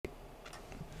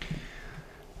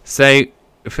So,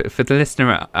 for the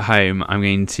listener at home, I'm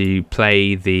going to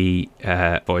play the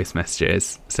voice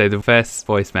messages. So, the first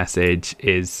voice message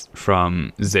is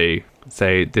from Zoo.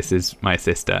 So, this is my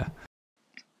sister.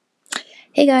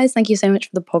 Hey guys, thank you so much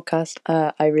for the podcast.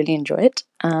 I really enjoy it.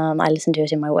 I listen to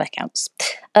it in my workouts.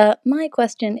 My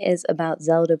question is about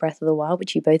Zelda Breath of the Wild,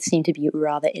 which you both seem to be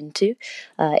rather into.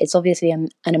 It's obviously an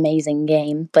amazing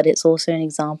game, but it's also an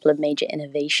example of major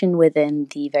innovation within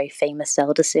the very famous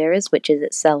Zelda series, which is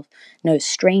itself no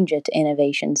stranger to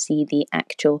innovation. See the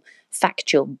actual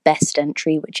factual best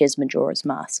entry, which is Majora's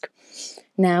Mask.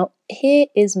 Now, here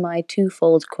is my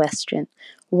twofold question.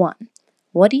 One,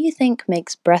 what do you think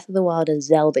makes Breath of the Wild a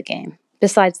Zelda game,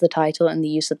 besides the title and the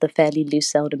use of the fairly loose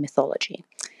Zelda mythology?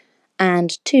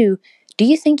 And two, do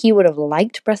you think you would have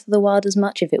liked Breath of the Wild as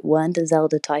much if it weren't a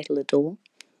Zelda title at all?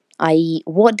 I.e.,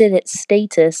 what did its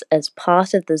status as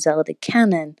part of the Zelda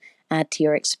canon add to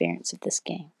your experience of this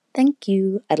game? Thank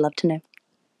you. I'd love to know.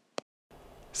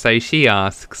 So she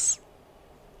asks,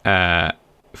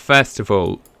 first of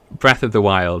all, Breath of the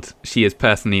Wild, she is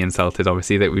personally insulted,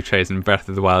 obviously, that we've chosen Breath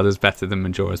of the Wild as better than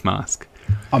Majora's Mask.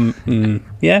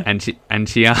 Yeah. And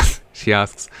she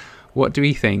asks, what do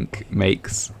we think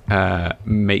makes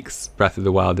Breath of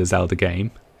the Wild a Zelda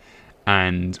game?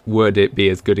 And would it be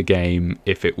as good a game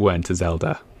if it weren't a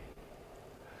Zelda?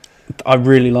 I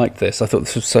really liked this. I thought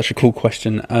this was such a cool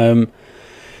question. I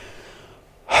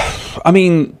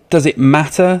mean, does it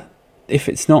matter if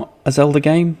it's not a Zelda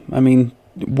game? I mean,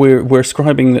 we're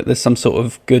ascribing that there's some sort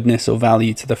of goodness or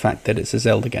value to the fact that it's a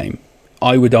Zelda game.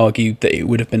 I would argue that it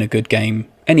would have been a good game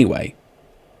anyway.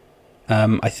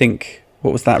 I think,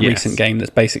 what was that recent game that's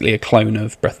basically a clone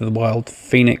of Breath of the Wild?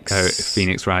 Phoenix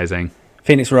Rising.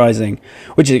 Phoenix Rising,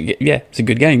 which is, it's a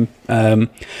good game.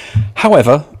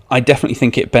 However, I definitely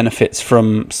think it benefits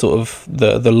from sort of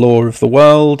the lore of the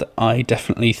world. I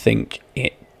definitely think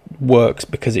it works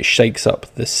because it shakes up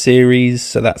the series,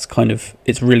 so that's kind of,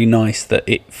 it's really nice that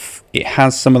it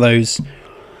has some of those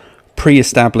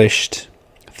pre-established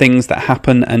things that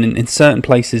happen, and in certain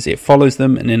places it follows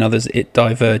them and in others it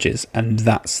diverges, and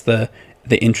that's the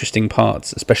interesting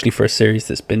parts, especially for a series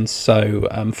that's been so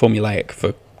formulaic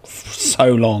for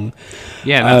so long.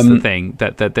 That's the thing,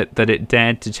 that it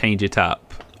dared to change it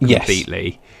up completely.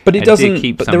 Yes. But it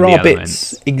doesn't. But there are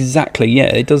bits. Exactly.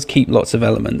 Yeah, it does keep lots of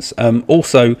elements.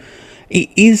 Also, it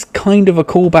is kind of a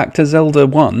callback to Zelda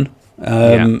 1.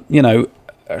 You know,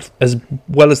 as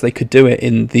well as they could do it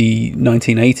in the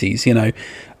 1980s. You know,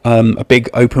 a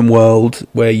big open world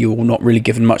where you're not really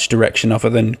given much direction other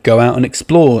than go out and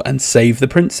explore and save the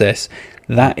princess.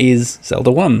 That is Zelda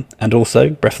 1, and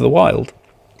also Breath of the Wild.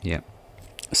 Yeah.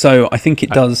 So I think it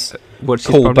does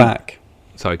call back.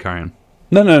 Sorry, carry on.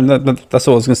 No, that's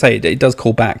all I was going to say. It does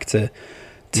call back to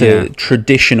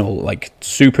traditional, like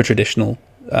super traditional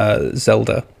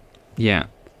Zelda. Yeah.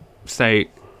 So,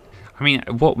 I mean,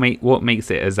 what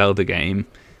makes it a Zelda game?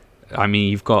 I mean,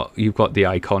 you've got the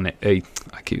iconic.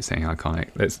 I keep saying iconic.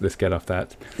 Let's get off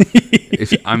that.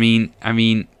 I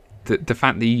mean, the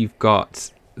fact that you've got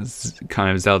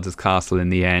kind of Zelda's castle in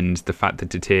the end, the fact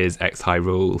that it is ex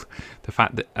Hyrule, the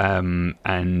fact that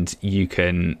and you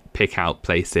can pick out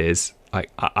places. Like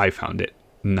I found it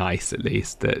nice, at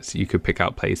least, that you could pick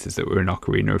out places that were in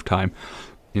Ocarina of Time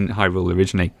in Hyrule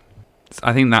originally. So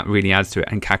I think that really adds to it.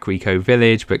 And Kakariko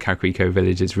Village, but Kakariko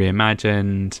Village is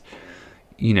reimagined.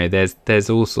 You know, there's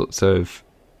all sorts of,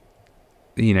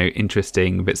 you know,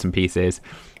 interesting bits and pieces.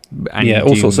 And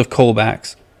all sorts of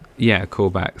callbacks. Yeah,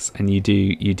 callbacks, and you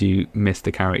do miss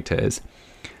the characters.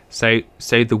 So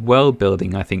the world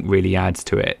building, I think, really adds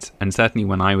to it. And certainly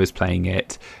when I was playing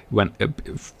it,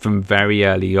 from very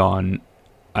early on,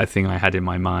 I think I had in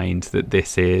my mind that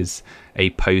this is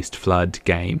a post-flood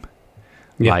game.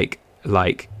 Yeah.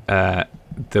 Like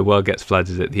the world gets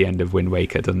flooded at the end of Wind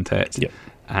Waker, doesn't it? Yeah.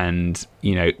 And,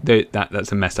 you know,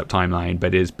 that's a messed up timeline,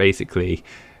 but is basically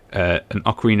an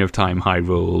Ocarina of Time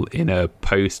Hyrule in a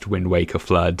post-Wind Waker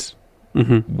flood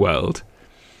world.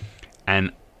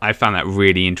 And I found that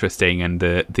really interesting, and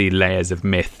the layers of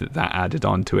myth that added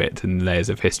onto it, and layers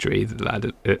of history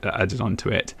that added onto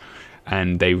it.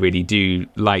 And they really do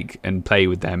like and play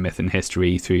with their myth and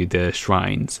history through the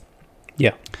shrines.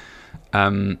 Yeah.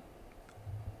 But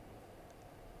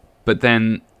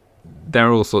then there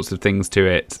are all sorts of things to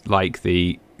it, like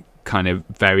the kind of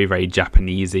very, very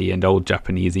Japanesey and old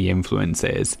Japanesey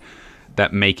influences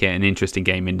that make it an interesting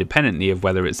game independently of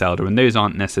whether it's Zelda. And those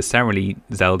aren't necessarily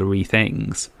Zelda-y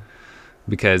things,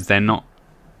 because they're not.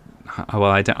 Well,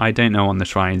 I don't know on the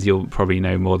shrines. You'll probably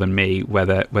know more than me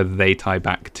whether they tie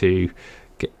back to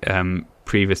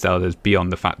previous Zeldas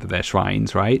beyond the fact that they're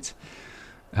shrines, right?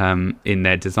 in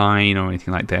their design or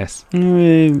anything like this?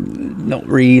 Not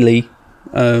really,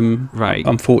 right.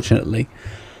 Unfortunately,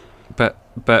 but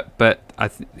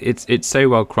it's so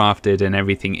well crafted and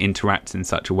everything interacts in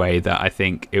such a way that I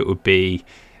think it would be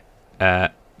a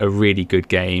really good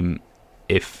game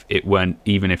if it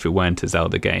weren't a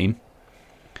Zelda game.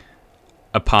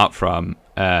 Apart from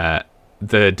the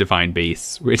Divine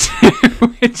Beasts, which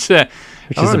is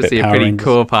obviously a pretty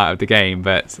cool part of the game,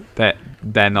 but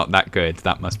they're not that good.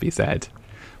 That must be said.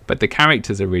 But the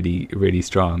characters are really, really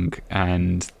strong,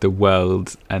 and the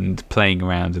world and playing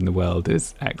around in the world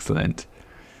is excellent.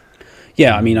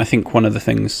 Yeah, I mean, I think one of the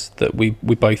things that we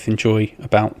both enjoy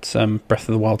about Breath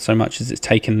of the Wild so much is it's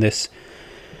taken this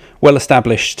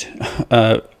well-established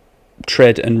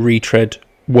tread and retread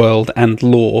world and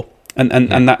lore,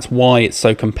 and that's why it's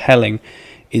so compelling,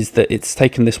 is that it's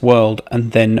taken this world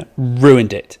and then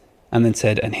ruined it, and then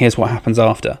said, and here's what happens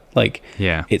after. Like,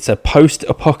 it's a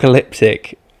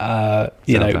post-apocalyptic,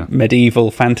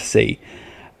 medieval fantasy,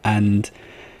 and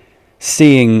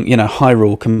seeing,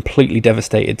 Hyrule completely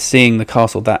devastated, seeing the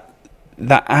castle, that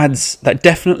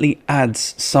definitely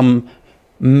adds some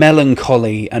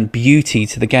melancholy and beauty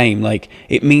to the game. Like,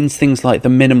 it means things like the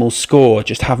minimal score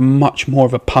just have much more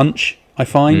of a punch, I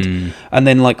find. And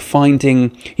then, like,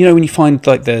 finding, when you find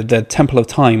like the Temple of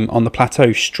Time on the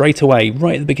plateau straight away,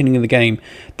 right at the beginning of the game,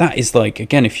 that is like,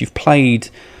 again, if you've played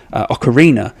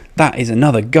Ocarina, that is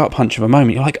another gut punch of a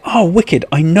moment. You're like, oh, wicked,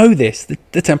 I know this,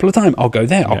 the Temple of Time, I'll go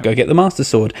there, I'll go get the Master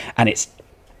Sword, and it's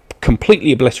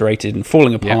completely obliterated and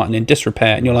falling apart and in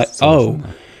disrepair, and you're like,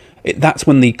 that's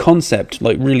when the concept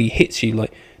like really hits you,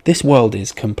 like, this world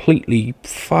is completely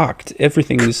fucked,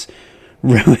 everything's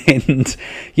ruined,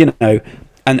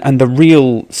 and the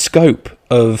real scope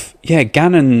of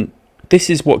Ganon, this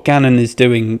is what Ganon is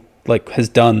doing, like, has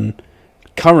done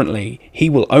currently. He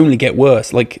will only get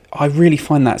worse. Like, I really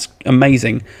find that's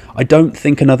amazing. I don't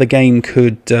think another game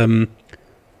could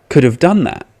have done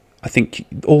that. I think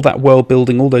all that world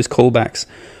building, all those callbacks,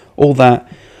 all that,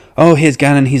 oh, here's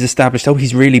Ganon, he's established, oh,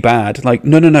 he's really bad. Like,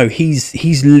 no,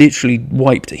 he's literally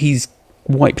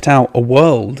wiped out a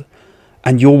world,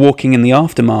 and you're walking in the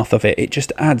aftermath of it. It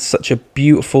just adds such a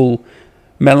beautiful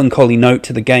melancholy note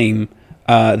to the game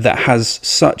that has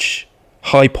such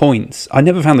high points. I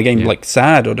never found the game like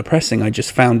sad or depressing. I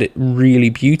just found it really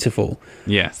beautiful.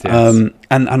 Yes. And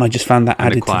I just found that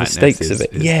added to the stakes of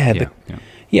it.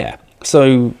 Yeah.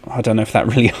 So I don't know if that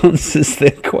really answers the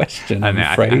question.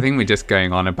 I think we're just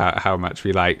going on about how much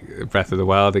we like Breath of the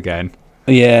Wild again.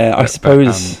 Yeah, I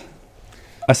suppose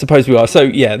we are. So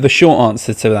yeah, the short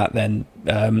answer to that then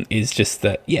is just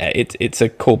that it's a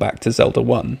callback to Zelda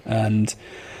 1,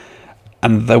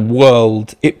 and the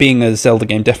world, it being a Zelda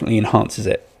game, definitely enhances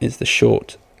it, is the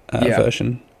short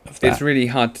version of that. It's really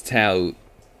hard to tell.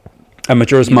 And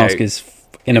Majora's Mask is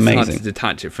amazing. It's hard to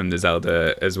detach it from the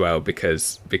Zelda as well,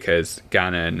 because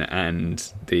Ganon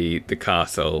and the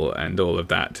castle and all of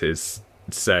that is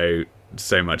so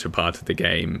much a part of the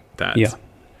game that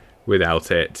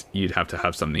without it, you'd have to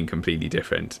have something completely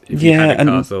different. If you had a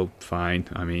castle, fine.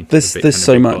 I mean, there's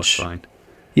so much. Fine.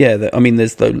 Yeah,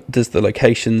 there's the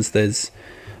locations, there's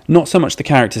not so much the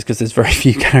characters, because there's very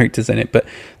few characters in it, but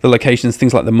the locations,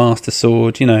 things like the Master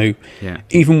Sword,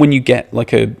 even when you get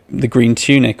like the green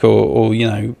tunic or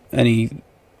any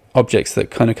objects that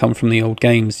kind of come from the old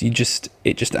games, it just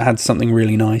adds something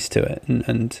really nice to it.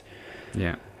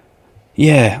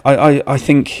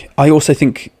 I also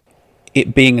think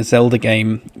it being a Zelda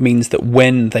game means that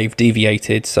when they've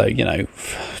deviated, so,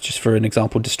 just for an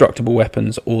example, destructible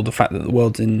weapons, or the fact that the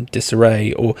world's in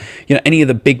disarray, or, any of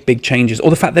the big changes, or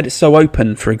the fact that it's so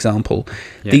open, for example,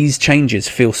 these changes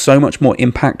feel so much more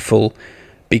impactful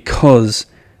because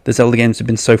the Zelda games have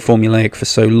been so formulaic for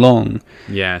so long.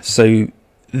 Yeah. So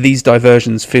these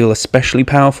diversions feel especially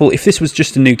powerful. If this was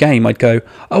just a new game, I'd go,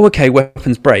 oh, okay,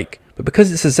 weapons break. But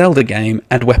because it's a Zelda game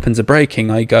and weapons are breaking,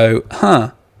 I go,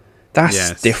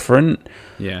 that's different.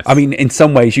 Yes. I mean, in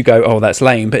some ways you go, oh, that's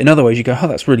lame, but in other ways you go, oh,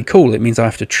 that's really cool. It means I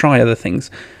have to try other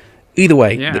things. Either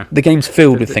way, the game's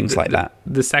filled with things like that.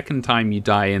 The second time you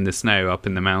die in the snow up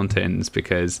in the mountains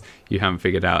because you haven't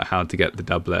figured out how to get the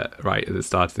doublet right at the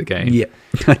start of the game. Yeah,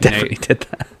 I definitely did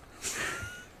that.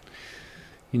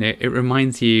 It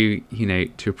reminds you,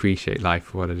 to appreciate life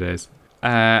for what it is.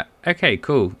 Okay,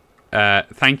 cool.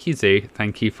 Thank you, Zoo.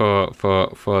 Thank you for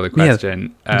the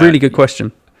question. Yeah, really good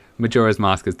question. Majora's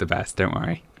Mask is the best, don't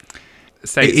worry.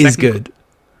 So it is good.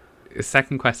 The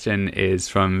second question is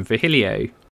from Vigilio.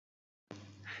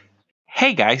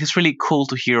 Hey guys, it's really cool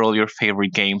to hear all your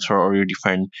favorite games or your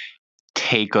different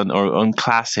take on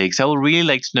classics. I would really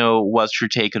like to know what's your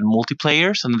take on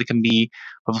multiplayers, and they can be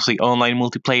obviously online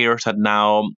multiplayers that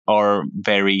now are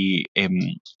very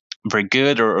very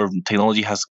good, or technology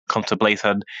has come to a place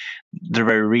that they're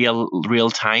very real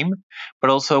time.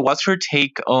 But also, what's your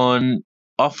take on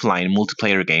offline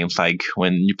multiplayer games, like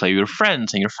when you play with your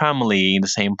friends and your family in the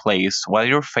same place? What are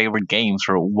your favorite games,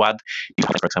 or what you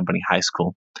play, for example, in high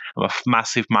school? I'm a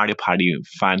massive Mario Party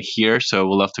fan here, so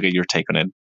we'd love to get your take on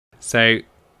it. So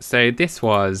this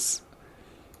was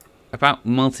about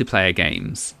multiplayer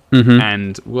games,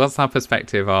 and what's our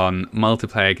perspective on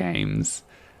multiplayer games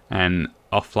and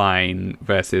offline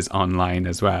versus online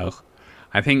as well?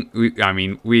 I think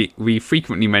we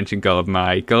frequently mention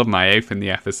GoldenEye. GoldenEye opened the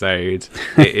episode.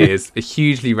 It is a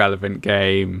hugely relevant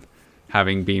game,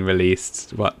 having been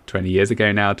released 20 years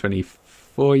ago now,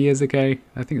 24 years ago.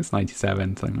 I think it's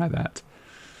 97, something like that.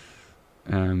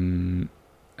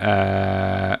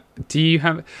 Do you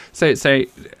have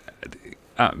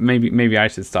maybe I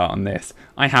should start on this.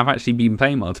 I have actually been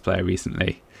playing multiplayer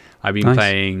recently. I've been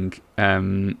playing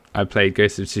I played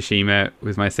Ghost of Tsushima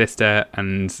with my sister,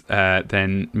 and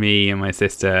then me and my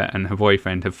sister and her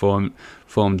boyfriend have formed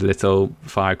a little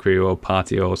fire crew or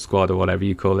party or squad or whatever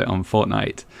you call it on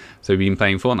Fortnite. So we've been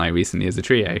playing Fortnite recently as a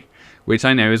trio, which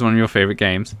I know is one of your favorite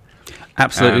games.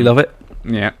 Absolutely love it.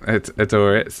 Yeah,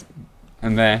 adore it.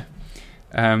 And there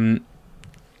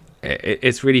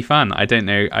it's really fun. I don't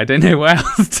know what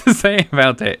else to say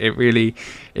about it. It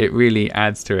really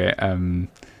adds to it.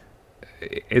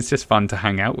 It's just fun to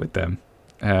hang out with them,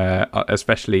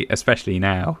 especially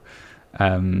now.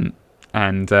 And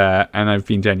I've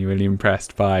been genuinely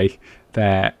impressed by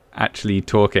their actually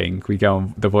talking. We go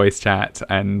on the voice chat,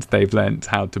 and they've learnt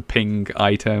how to ping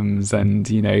items, and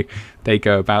they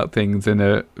go about things in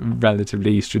a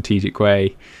relatively strategic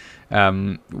way.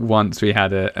 Once we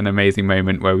had an amazing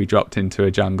moment where we dropped into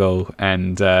a jungle,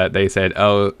 and they said,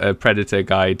 a Predator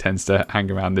guy tends to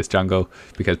hang around this jungle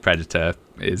because Predator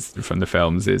is from the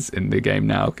films, is in the game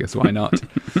now, because why not?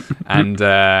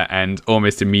 and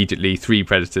almost immediately 3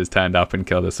 Predators turned up and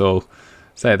killed us all.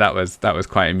 So that was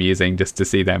quite amusing just to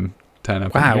see them turn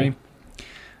up in the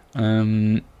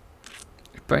game.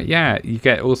 But yeah, you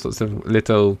get all sorts of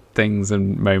little things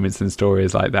and moments and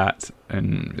stories like that,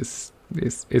 and it's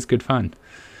good fun.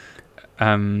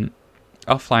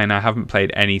 Offline, I haven't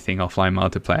played anything offline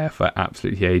multiplayer for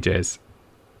absolutely ages.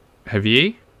 Have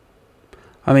you?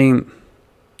 I mean,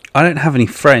 I don't have any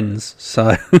friends,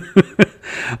 so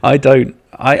I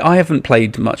haven't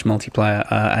played much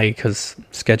multiplayer, because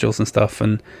schedules and stuff,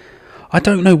 and I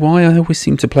don't know why I always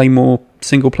seem to play more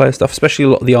single player stuff, especially a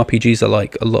lot of the RPGs a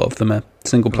lot of them are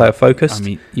single player focused. I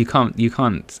mean, you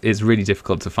can't, it's really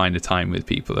difficult to find a time with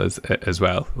people as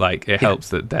well. Like, it helps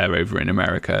that they're over in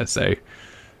America, so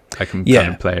I can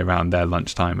kind of play around their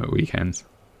lunchtime at weekends.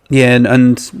 Yeah,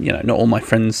 and not all my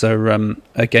friends are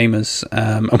gamers,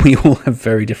 and we all have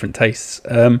very different tastes.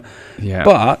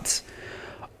 But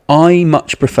I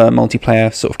much prefer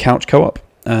multiplayer sort of couch co-op,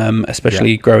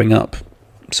 especially growing up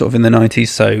sort of in the 90s.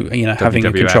 So, having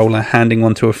a controller, handing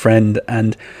one to a friend,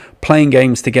 and playing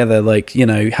games together, like,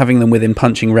 having them within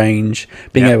punching range,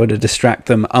 being able to distract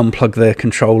them, unplug their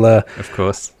controller. Of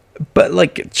course. But,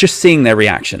 like, just seeing their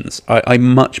reactions, I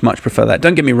much prefer that.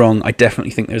 Don't get me wrong, I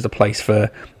definitely think there's a place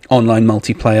for online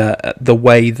multiplayer, the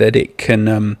way that it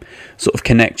can sort of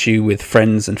connect you with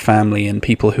friends and family and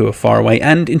people who are far away,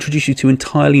 and introduce you to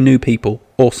entirely new people.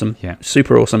 Awesome. Yeah.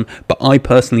 Super awesome. But I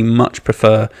personally much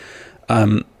prefer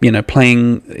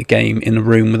playing a game in a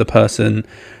room with a person.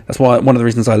 That's why one of the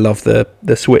reasons I love the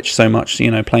Switch so much,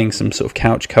 playing some sort of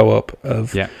couch co-op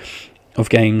of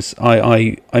games.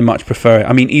 I much prefer it.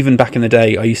 I mean, even back in the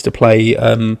day, I used to play,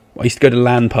 I used to go to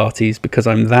LAN parties because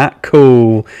I'm that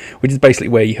cool, which is basically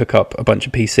where you hook up a bunch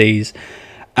of PCs,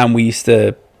 and we used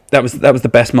to, that was the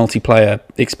best multiplayer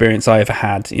experience I ever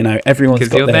had. Everyone's got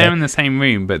because you're there in the same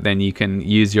room, but then you can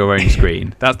use your own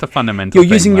screen. That's the fundamental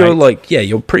You're using thing, your, right?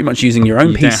 you're pretty much using your own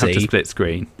PC. You don't have to split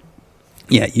screen.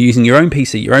 Yeah, you're using your own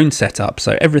PC, your own setup,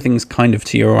 so everything's kind of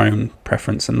to your own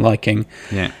preference and liking.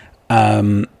 Yeah.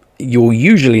 You're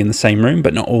usually in the same room,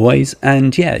 but not always.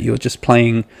 And you're just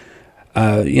playing,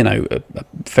 a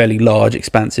fairly large,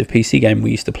 expansive PC game.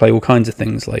 We used to play all kinds of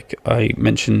things. Like I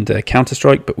mentioned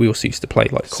Counter-Strike, but we also used to play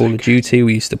like Call of Duty.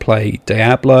 We used to play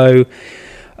Diablo.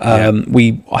 I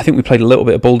think we played a little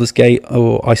bit of Baldur's Gate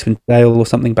or Icewind Dale or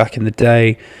something back in the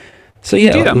day. So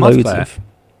you do that loads multiplayer? of...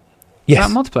 Yes.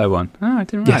 That multiplayer one? Oh, I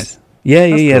didn't realise.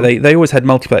 Yes. Yeah. Cool. They always had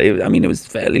multiplayer. It was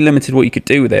fairly limited what you could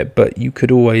do with it, but you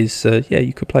could always,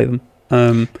 you could play them.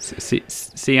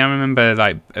 See, I remember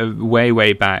like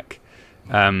way back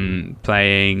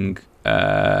playing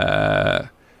what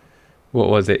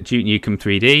was it? Duke Nukem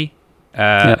 3D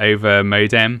over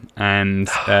modem, and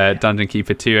Dungeon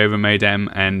Keeper 2 over modem,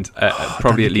 and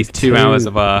probably at least 2 hours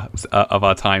of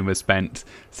our time was spent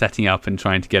setting up and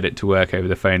trying to get it to work over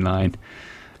the phone line.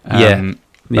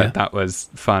 But that was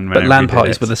fun. But LAN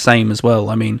parties were the same as well.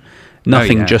 I mean,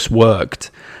 nothing just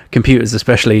worked. Computers,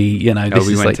 especially, this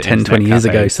is like 10, 20 years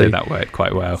ago, so that worked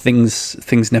quite well.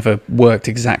 Things never worked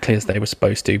exactly as they were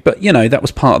supposed to. But, that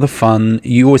was part of the fun.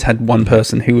 You always had one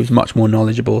person who was much more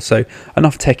knowledgeable. So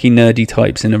enough techie, nerdy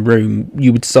types in a room,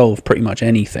 you would solve pretty much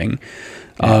anything.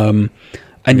 Yeah.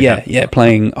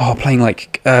 Playing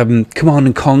like Command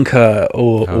and Conquer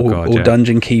or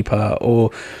Dungeon Keeper,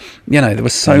 or there were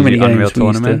so many games. Unreal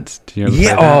Tournament.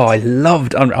 I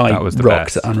loved. I rocked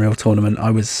best. Unreal Tournament.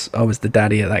 I was the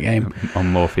daddy at that game on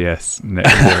Morpheus. Zero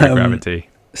gravity.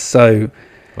 So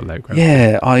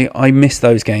I miss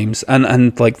those games,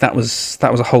 and like that was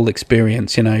a whole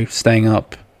experience. Staying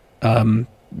up,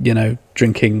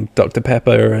 drinking Dr.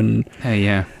 Pepper and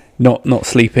not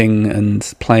sleeping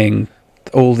and playing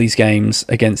all these games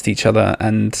against each other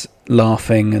and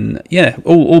laughing and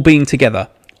all being together.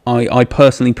 I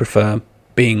personally prefer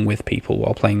being with people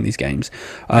while playing these games.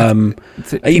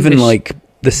 Even like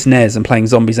the SNES and playing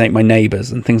Zombies Ate My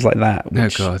Neighbors and things like that. Oh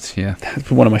god, yeah.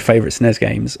 That's one of my favourite SNES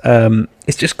games.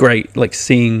 It's just great, like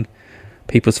seeing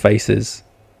people's faces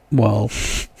while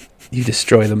you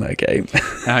destroy them at a game.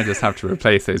 I just have to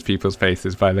replace those people's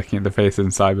faces by looking at the faces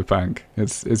in Cyberpunk.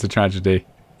 It's a tragedy.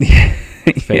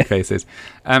 Fake faces.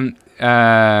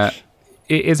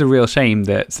 It is a real shame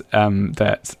that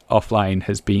that offline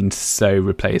has been so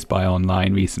replaced by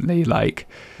online recently.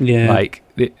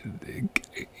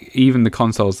 Even the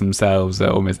consoles themselves are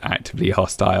almost actively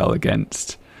hostile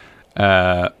against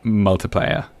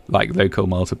multiplayer, like local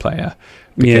multiplayer,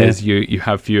 because you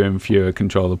have fewer and fewer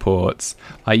controller ports.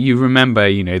 Like, you remember,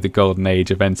 the golden age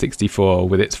of N64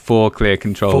 with its 4 clear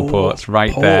controller ports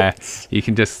there. You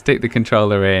can just stick the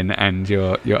controller in and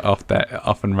you're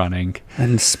off and running.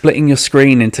 And splitting your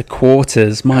screen into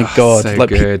quarters, my God, so like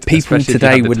good. People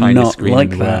today would not like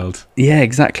that. World. Yeah,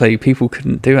 exactly. People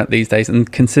couldn't do that these days, and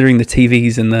considering the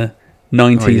TVs in the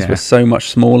 90s were so much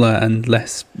smaller and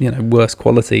less, worse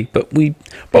quality, but we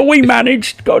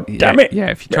managed. God damn it! Yeah,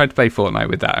 if you tried to play Fortnite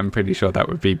with that, I'm pretty sure that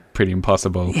would be pretty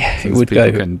impossible. Yeah, it would go.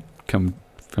 Can come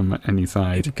from any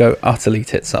side. It'd go utterly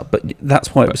tits up, but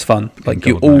that's why it was fun. Like,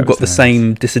 you all got the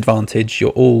same disadvantage.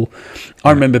 I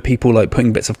remember people like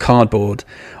putting bits of cardboard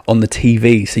on the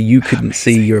TV so you couldn't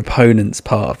see your opponent's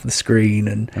part of the screen.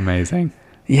 And amazing.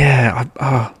 Yeah,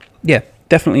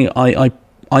 definitely.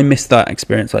 I missed that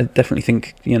experience. I definitely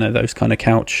think, those kind of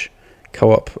couch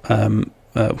co-op, not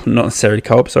necessarily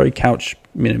co-op, couch,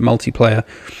 multiplayer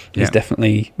is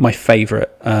definitely my favourite.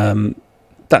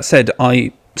 That said,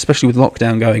 especially with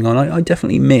lockdown going on, I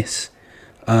definitely miss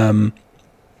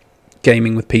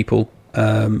gaming with people.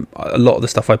 A lot of the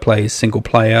stuff I play is single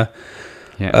player,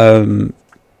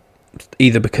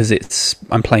 either because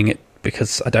I'm playing it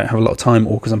because I don't have a lot of time,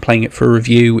 or because I'm playing it for a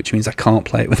review, which means I can't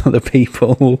play it with other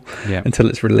people until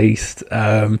it's released.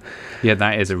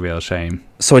 That is a real shame.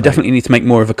 So I definitely need to make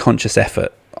more of a conscious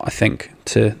effort, I think,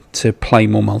 to play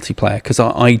more multiplayer, because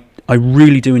I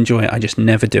really do enjoy it. I just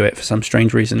never do it for some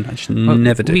strange reason. I just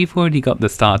never do. We've already got the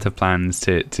starter plans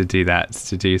to do that,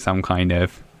 to do some kind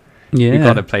of... We've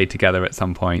got to play together at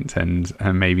some point and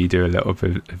maybe do a little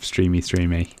bit of streamy.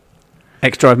 Xdrive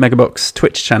Megabox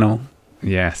Twitch channel.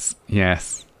 Yes.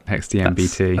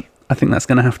 XDMBT. I think that's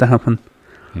going to have to happen.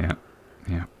 Yeah.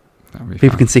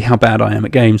 People can see how bad I am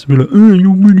at games. Be like,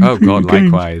 you're really oh God,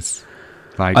 likewise.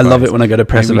 I love it when I go to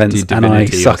press events and I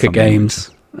suck at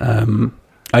games.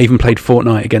 I even played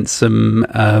Fortnite against some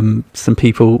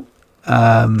people.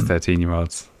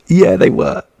 13-year-olds. Yeah, they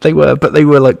were, but they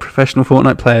were like professional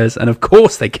Fortnite players, and of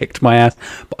course they kicked my ass.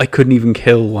 But I couldn't even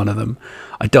kill one of them.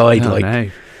 I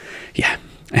died yeah.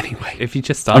 Anyway, if you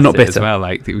just started it as well,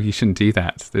 like, you shouldn't do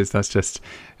that. That's just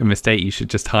a mistake. You should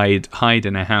just hide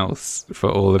in a house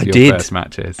for all of your first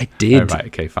matches. I did. Oh, right,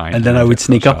 okay, fine. And then I would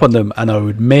sneak up on them and I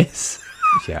would miss.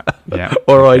 Yeah.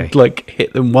 Or I'd like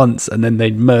hit them once and then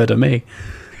they'd murder me.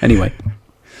 Anyway.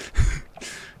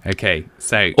 Okay,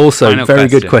 so also very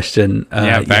good question.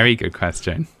 Very good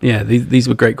question. Yeah, these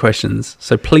were great questions.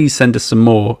 So please send us some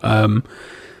more,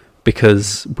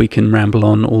 because we can ramble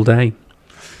on all day.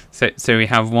 So we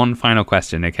have one final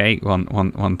question, okay?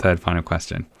 One third final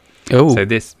question. Oh. So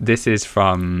this is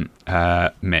from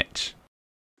Mitch.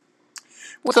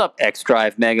 What's up,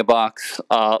 Xdrive Megabox?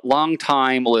 Long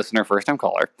time listener, first time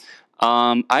caller.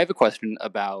 I have a question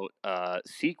about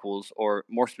sequels, or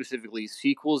more specifically,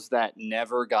 sequels that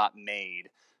never got made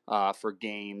for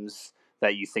games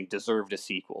that you think deserved a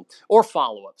sequel, or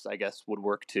follow-ups, I guess, would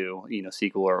work too.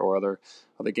 Sequel or other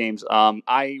games.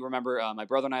 I remember my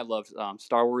brother and I loved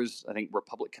Star Wars. I think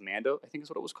Republic Commando, I think is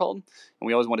what it was called, and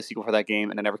we always wanted a sequel for that game,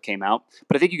 and it never came out.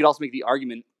 But I think you could also make the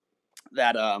argument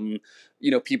that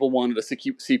people wanted a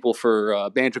sequel for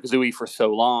Banjo-Kazooie for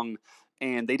so long,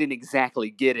 and they didn't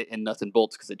exactly get it in Nuts and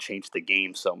Bolts because it changed the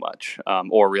game so much,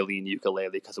 or really in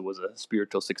Yooka-Laylee because it was a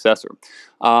spiritual successor.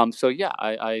 So yeah,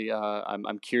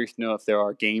 I'm curious to know if there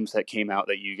are games that came out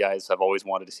that you guys have always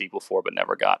wanted a sequel for but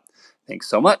never got. Thanks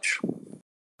so much.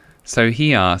 So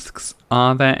he asks,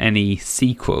 are there any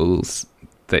sequels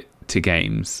to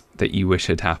games that you wish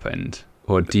had happened,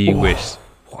 or do you wish?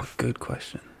 What a good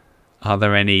question. Are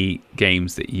there any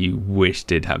games that you wish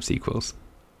did have sequels?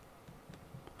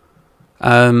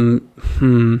 That's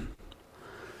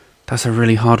a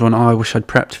really hard one. I wish I'd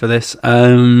prepped for this.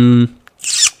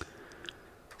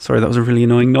 Sorry, that was a really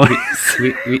annoying noise.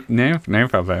 No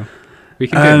problem. We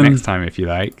can do it next time if you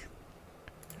like.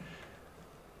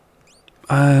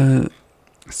 Games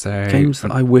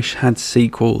that I wish had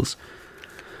sequels.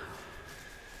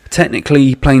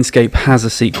 Technically, Planescape has a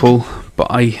sequel, but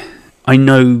I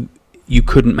know you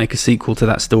couldn't make a sequel to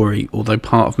that story, although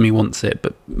part of me wants it,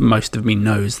 but most of me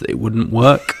knows that it wouldn't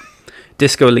work.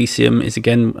 Disco Elysium is,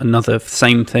 again, another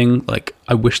same thing. Like,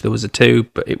 I wish there was a 2,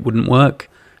 but it wouldn't work,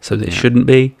 so that it shouldn't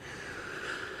be.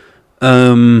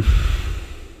 It's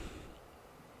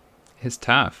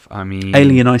tough. I mean...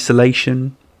 Alien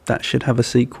Isolation, that should have a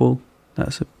sequel.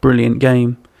 That's a brilliant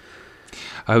game.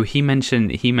 Oh, he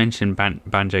mentioned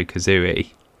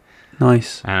Banjo-Kazooie.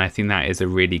 Nice. And I think that is a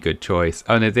really good choice.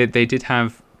 Oh, no, they did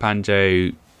have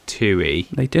Banjo-Tooie.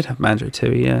 They did have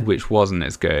Banjo-Tooie, yeah. Which wasn't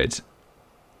as good.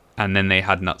 And then they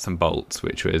had Nuts and Bolts,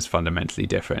 which was fundamentally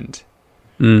different.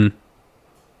 I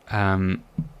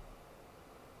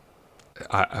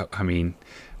mean,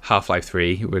 Half-Life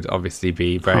 3 would obviously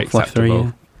be very Half-Life acceptable. 3,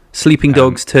 yeah. Sleeping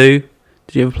Dogs 2.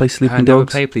 Did you ever play Sleeping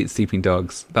Dogs? I never played Sleeping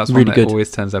Dogs. That's really one that good.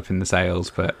 Always turns up in the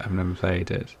sales, but I've never played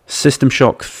it. System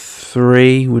Shock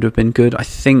 3 would have been good. I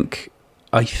think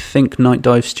Night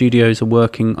Dive Studios are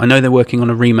working... I know they're working on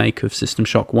a remake of System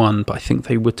Shock 1, but I think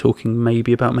they were talking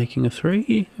maybe about making a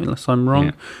 3, unless I'm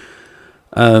wrong.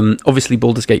 Yeah. Obviously,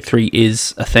 Baldur's Gate 3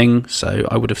 is a thing, so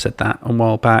I would have said that a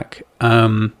while back.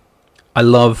 I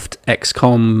loved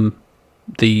XCOM...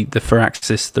 The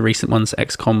Firaxis, the recent ones,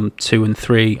 XCOM 2 and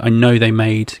 3. I know they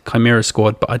made Chimera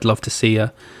Squad, but I'd love to see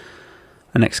an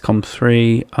XCOM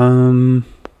 3. Trying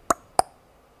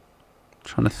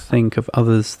to think of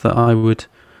others that I would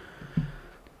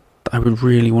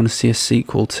really want to see a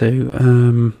sequel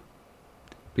to.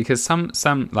 Because some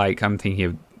like, I'm thinking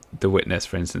of The Witness,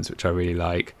 for instance, which I really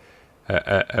like,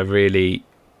 are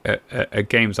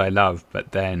games I love,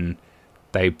 but then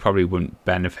they probably wouldn't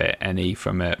benefit any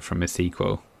from a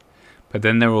sequel. But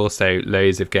then there are also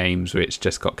loads of games which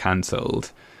just got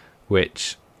cancelled,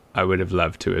 which I would have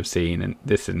loved to have seen, and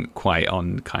this isn't quite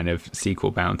on kind of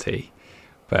sequel bounty,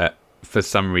 but for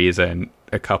some reason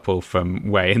a couple from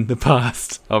way in the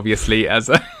past, obviously, as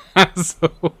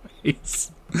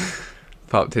always,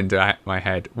 popped into my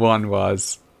head. One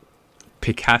was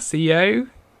Picasso.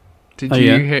 Do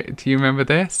you remember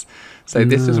this? So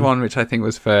this was one which I think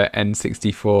was for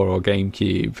N64 or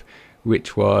GameCube,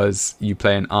 which was you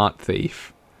play an art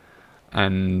thief.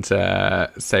 And so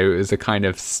it was a kind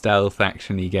of stealth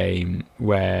action-y game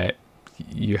where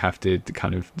you have to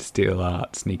kind of steal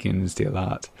art, sneak in and steal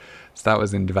art. So that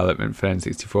was in development for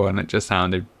N64, and it just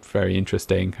sounded very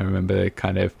interesting. I remember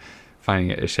kind of finding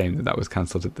it a shame that was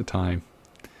cancelled at the time.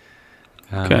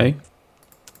 Okay.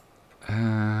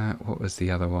 What was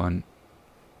the other one?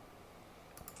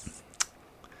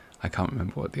 I can't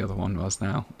remember what the other one was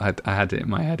now. I had it in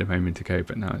my head a moment ago,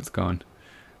 but now it's gone.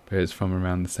 But it was from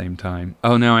around the same time.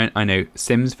 Oh, no, I know.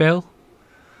 Simsville?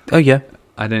 Oh, yeah.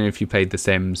 I don't know if you played The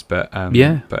Sims, but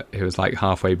but it was like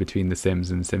halfway between The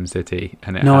Sims and SimCity.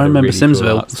 And it I remember really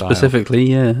Simsville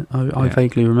specifically, yeah. I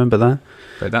vaguely remember that.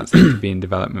 But that seemed to be in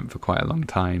development for quite a long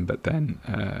time, but then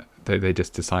they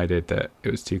just decided that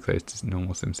it was too close to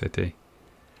normal SimCity.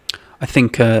 I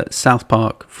think South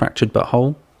Park Fractured But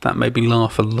Whole, that made me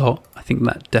laugh a lot. I think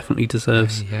that definitely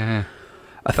deserves a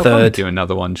third. Probably do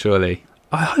another one, surely.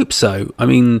 I hope so. I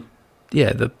mean,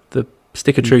 yeah, the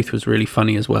Stick of Truth was really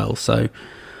funny as well. So,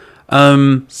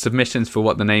 submissions for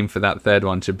what the name for that third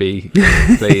one should be,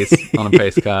 please, on a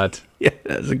postcard. Yeah,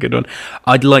 that's a good one.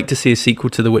 I'd like to see a sequel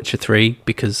to The Witcher 3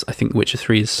 because I think The Witcher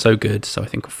 3 is so good. So I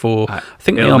think a 4. I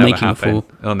think they are making a 4.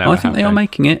 I think they are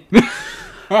making it.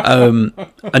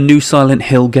 A new Silent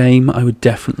Hill game I would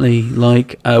definitely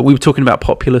like. We were talking about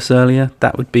Populous earlier.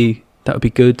 That would be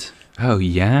good. Oh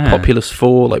yeah, Populous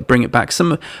 4, like bring it back.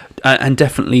 Some and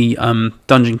definitely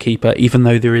Dungeon Keeper, even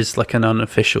though there is like an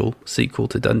unofficial sequel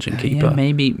to Dungeon Keeper.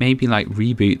 Yeah, maybe like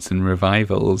reboots and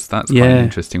revivals. That's quite an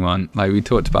interesting one. Like we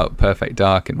talked about Perfect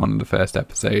Dark in one of the first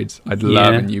episodes. I'd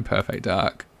love a new Perfect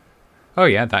Dark. Oh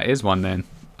yeah, that is one then.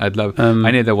 I'd love.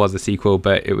 I knew there was a sequel,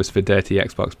 but it was for dirty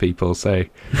Xbox people. So,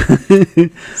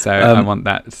 I want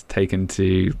that taken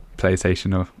to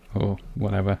PlayStation or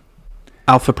whatever.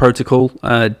 Alpha Protocol,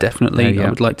 definitely. I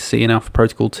would like to see an Alpha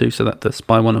Protocol 2, so that the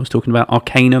spy one I was talking about.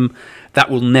 Arcanum, that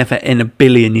will never in a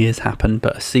billion years happen,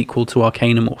 but a sequel to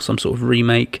Arcanum or some sort of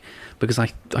remake, because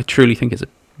I truly think it's a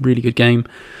really good game.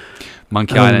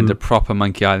 Monkey Island, a proper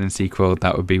Monkey Island sequel,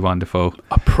 that would be wonderful.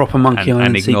 A proper Monkey Island sequel.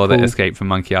 And ignore that Escape from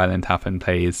Monkey Island happened,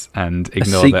 please. And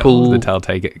ignore that all the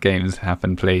Telltale games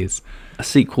happened, please. A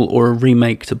sequel or a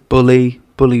remake to Bully.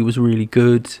 Bully was really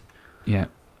good. Yeah.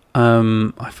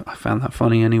 I found that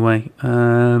funny anyway.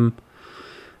 Yeah,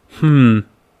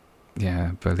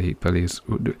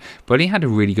 Bully had a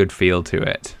really good feel to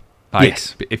it. Like,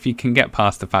 yes. If you can get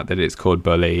past the fact that it's called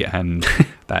Bully and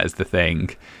that is the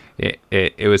thing,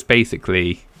 it was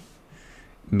basically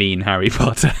mean Harry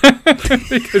Potter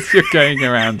because you're going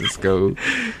around the school,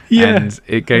 and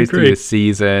it goes through the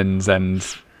seasons, and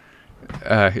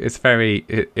it's very.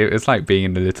 It was like being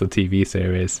in a little TV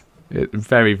series.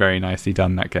 Very, very nicely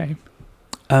done, that game.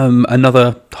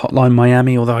 Another Hotline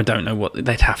Miami, although I don't know what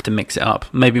they'd have to mix it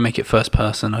up. Maybe make it first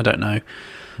person. I don't know,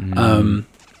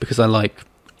 because I like.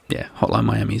 Yeah, Hotline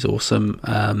Miami's awesome.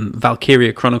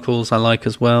 Valkyria Chronicles I like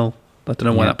as well. I don't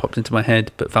know why that popped into my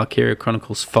head, but Valkyria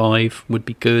Chronicles 5 would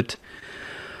be good.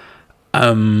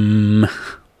 Conker's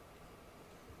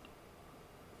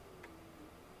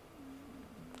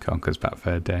Bad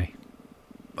Fur Day.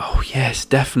 Oh yes,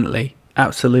 definitely.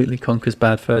 Absolutely, Conker's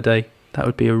Bad Fur Day. That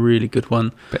would be a really good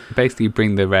one. But basically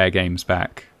bring the rare games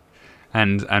back.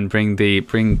 And bring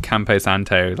Campo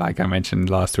Santo, like I mentioned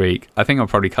last week. I think I'll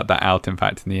probably cut that out, in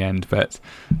fact, in the end. But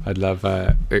I'd love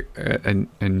a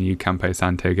new Campo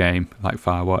Santo game like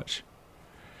Firewatch.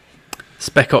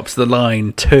 Spec Ops: The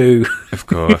Line 2. Of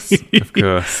course, of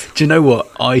course. Do you know what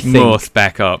I think? More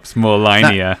Spec Ops, more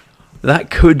linear.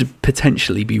 That could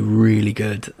potentially be really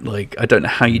good. Like, I don't know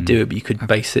how you do it, but you could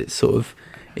base it sort of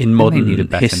in modern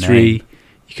history. Name.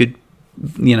 You could,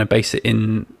 base it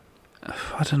in.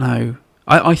 I don't know.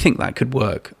 I think that could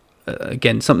work.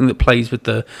 Again, something that plays with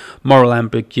the moral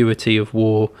ambiguity of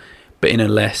war, but in a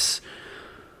less,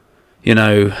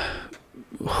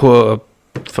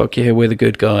 fuck yeah, we're the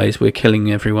good guys, we're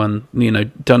killing everyone,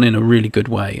 done in a really good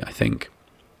way, I think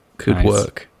could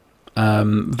work.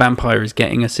 Vampire is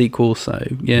getting a sequel, so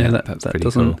that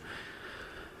doesn't cool.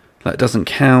 That doesn't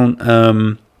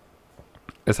count.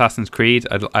 Assassin's Creed,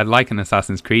 I'd like an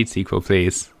Assassin's Creed sequel,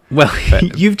 please. Well,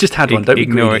 you've just had one. Don't be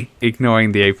greedy.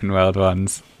 Ignoring the open world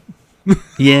ones.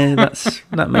 Yeah,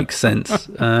 that makes sense.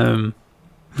 I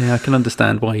can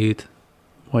understand why you'd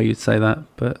say that.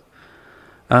 But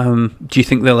do you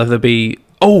think there'll ever be?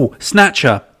 Oh,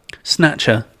 Snatcher.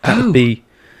 That would be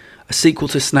a sequel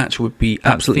to Snatcher. Would be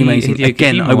absolutely amazing.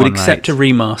 Again, I would accept a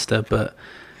remaster, but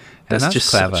that's just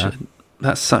clever.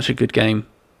 That's such a good game.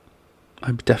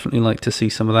 I'd definitely like to see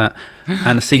some of that,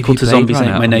 and a sequel to Zombies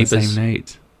Ate My Neighbours.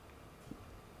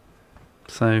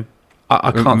 So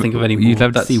I can't think of any more. You'd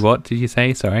love to see what? Did you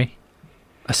say? Sorry.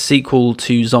 A sequel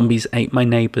to Zombies Ate My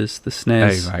Neighbours, the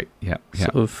SNES. Oh right, yeah.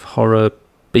 Sort of horror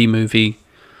B-movie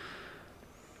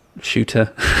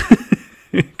shooter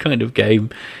kind of game.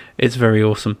 It's very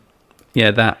awesome.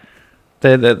 Yeah,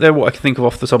 they're what I can think of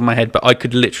off the top of my head. But I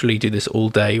could literally do this all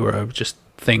day, where I would just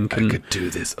think and could do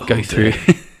this all go through.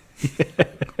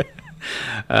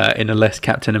 In a less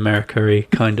Captain America-y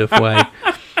kind of way.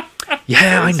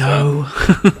 Yeah, I know.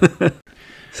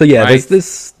 So yeah, right.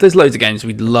 there's loads of games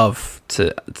we'd love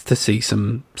to see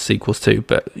some sequels to,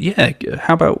 but yeah,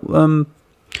 how about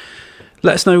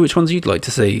let us know which ones you'd like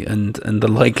to see and the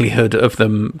likelihood of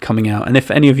them coming out. And if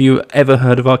any of you ever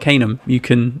heard of Arcanum, you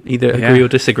can either agree or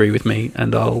disagree with me,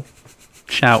 and I'll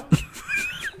shout.